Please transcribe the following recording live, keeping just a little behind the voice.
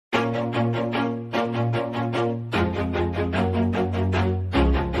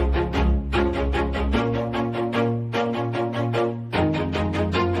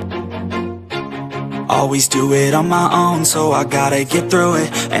Always do it on my own, so I gotta get through it.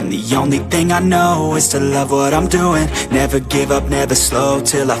 And the only thing I know is to love what I'm doing. Never give up, never slow,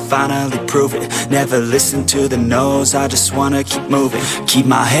 till I finally prove it. Never listen to the no's, I just wanna keep moving. Keep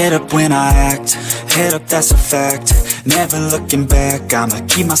my head up when I act, head up, that's a fact. Never looking back, I'ma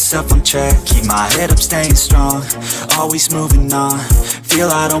keep myself on track. Keep my head up, staying strong, always moving on. Feel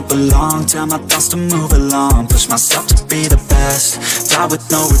I don't belong, tell my thoughts to move along. Push myself to be the best, die with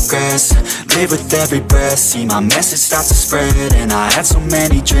no regrets. Live with every breath, see my message start to spread. And I had so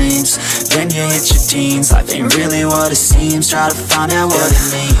many dreams, then you hit your teens. Life ain't really what it seems, try to find out what it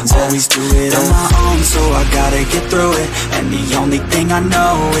means. Always do it on my own, so I gotta get through it. And the only thing I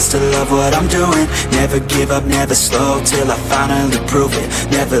know is to love what I'm doing. Never give up, never slow, till I finally prove it.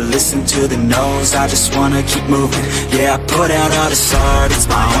 Never listen to the no's, I just wanna keep moving. Yeah, I put out all this art, it's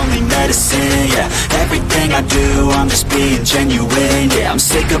my only medicine. Yeah, everything I do, I'm just being genuine. Yeah, I'm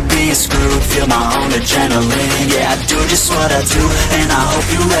sick of being screwed, feel my own adrenaline. Yeah, I do just what I do, and I hope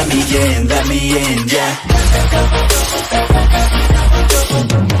you let me in, yeah.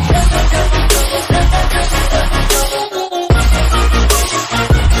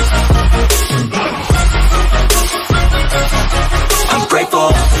 I'm grateful,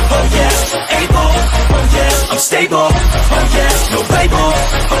 oh yeah, able, oh yeah, I'm stable, oh yeah, no label,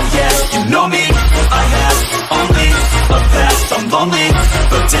 oh yeah, you know me, I have only a path, I'm lonely,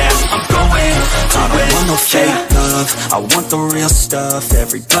 but damn, I'm going to win. I want no fake love, I want the real stuff.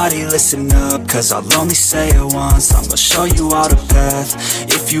 Everybody listen up, cause I'll only say it once. I'm gonna show you all the path,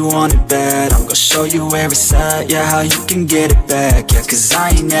 if you want it bad. I'm gonna show you where it's at, yeah, how you can get it back. Yeah, cause I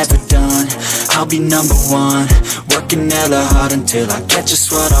ain't never done, I'll be number one. Working hella hard until I get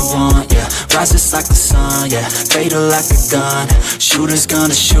just what I want, yeah. Rises like the sun, yeah, fatal like a gun. Shooter's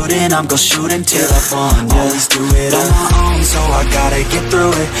gonna shoot and I'm gonna shoot until I won, yeah. Always do it on my own, so I gotta get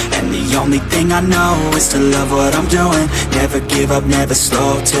through it. And the only thing I know is to love what I'm doing. Never give up, never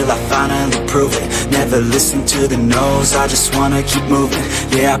slow, till I finally prove it. Never listen to the no's, I just wanna keep moving.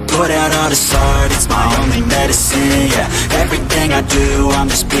 Yeah, I put out all this art, it's my only medicine. Yeah, everything I do, I'm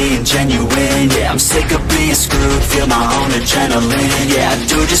just being genuine. Yeah, I'm sick of being screwed, feel my own adrenaline. Yeah, I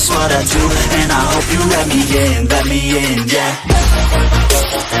do just what I do, and I hope you let me in, yeah.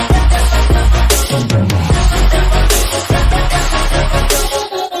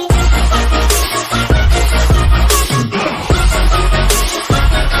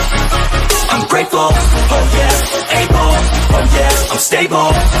 I'm grateful, oh yeah, able, oh yeah, I'm stable,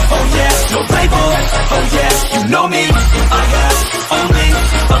 oh yeah, no label, oh yeah, you know me, I have only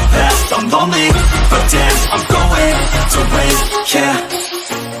a path, I'm lonely, but damn, I'm going to win, yeah.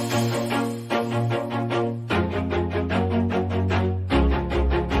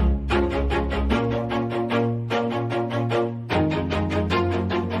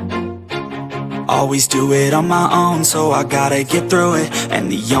 Always do it on my own, so I gotta get through it. And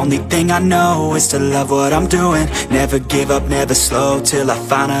the only thing I know is to love what I'm doing. Never give up, never slow, till I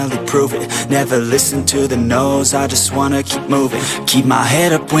finally prove it. Never listen to the no's, I just wanna keep moving. Keep my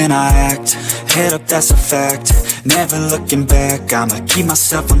head up when I act, head up, that's a fact. Never looking back, I'ma keep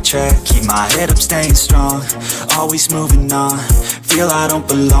myself on track. Keep my head up, staying strong, always moving on. Feel I don't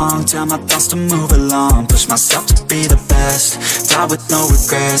belong, tell my thoughts to move along. Push myself to be the best, die with no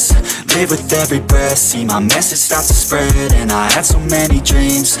regrets. Live with every breath, see my message start to spread. And I had so many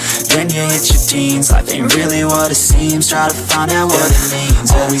dreams, then you hit your teens. Life ain't really what it seems, try to find out what it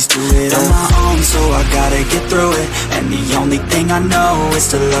means. Always do it on my own, so I gotta get through it. And the only thing I know is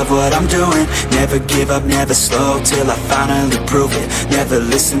to love what I'm doing. Never give up, never slow, till I finally prove it. Never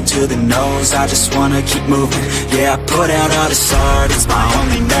listen to the no's, I just wanna keep moving. Yeah, I put out all this art, it's my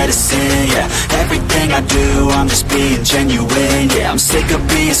only medicine. Yeah, everything I do, I'm just being genuine. Yeah, I'm sick of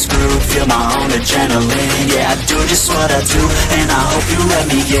being screwed, feel my own adrenaline. Yeah, I do just what I do, and I hope you let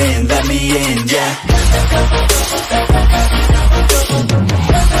me in, yeah.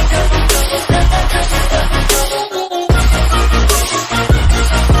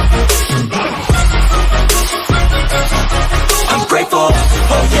 I'm grateful,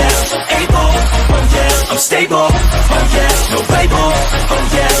 oh yeah, able, oh yeah, I'm stable, oh yeah, no label, oh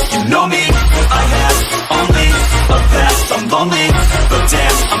yeah, you know me, I have only a path, I'm lonely, but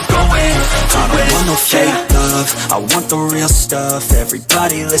damn, I'm going to win. I want no fake love, I want the real stuff.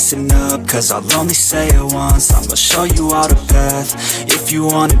 Everybody listen up, cause I'll only say it once. I'm gonna show you all the path, if you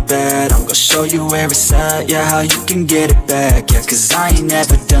want it bad. I'm gonna show you where it's at, yeah, how you can get it back. Yeah, cause I ain't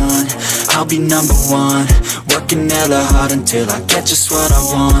never done, I'll be number one, working hella hard until I get just what I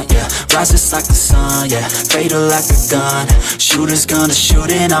want, yeah. Rises like the sun, yeah, fatal like a gun. Shooter's gonna shoot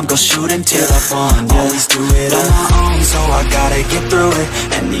and I'm gonna shoot until I won, yeah. Always do it on my own, so I gotta get through it.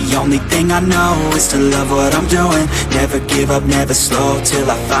 And the only thing I know is to love what I'm doing. Never give up, never slow, till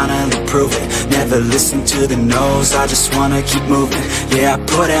I finally prove it. Never listen to the no's, I just wanna keep moving. Yeah, I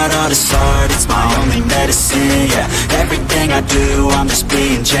put out all this art, it's my only medicine, yeah. Everything I do, I'm just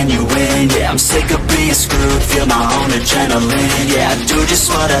being genuine, yeah. I'm sick of being screwed, feel my own adrenaline, yeah. I do just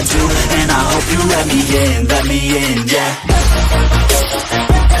what I do, and I hope you let me in, yeah.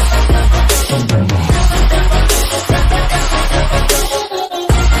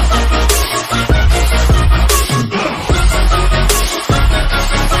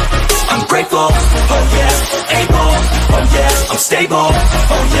 I'm grateful, oh yeah, able, oh yeah, I'm stable,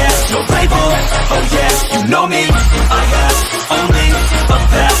 oh yeah, no label, oh yeah, you know me, I have only a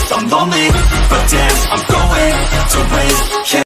path, I'm lonely, but damn, I'm going to win, yeah.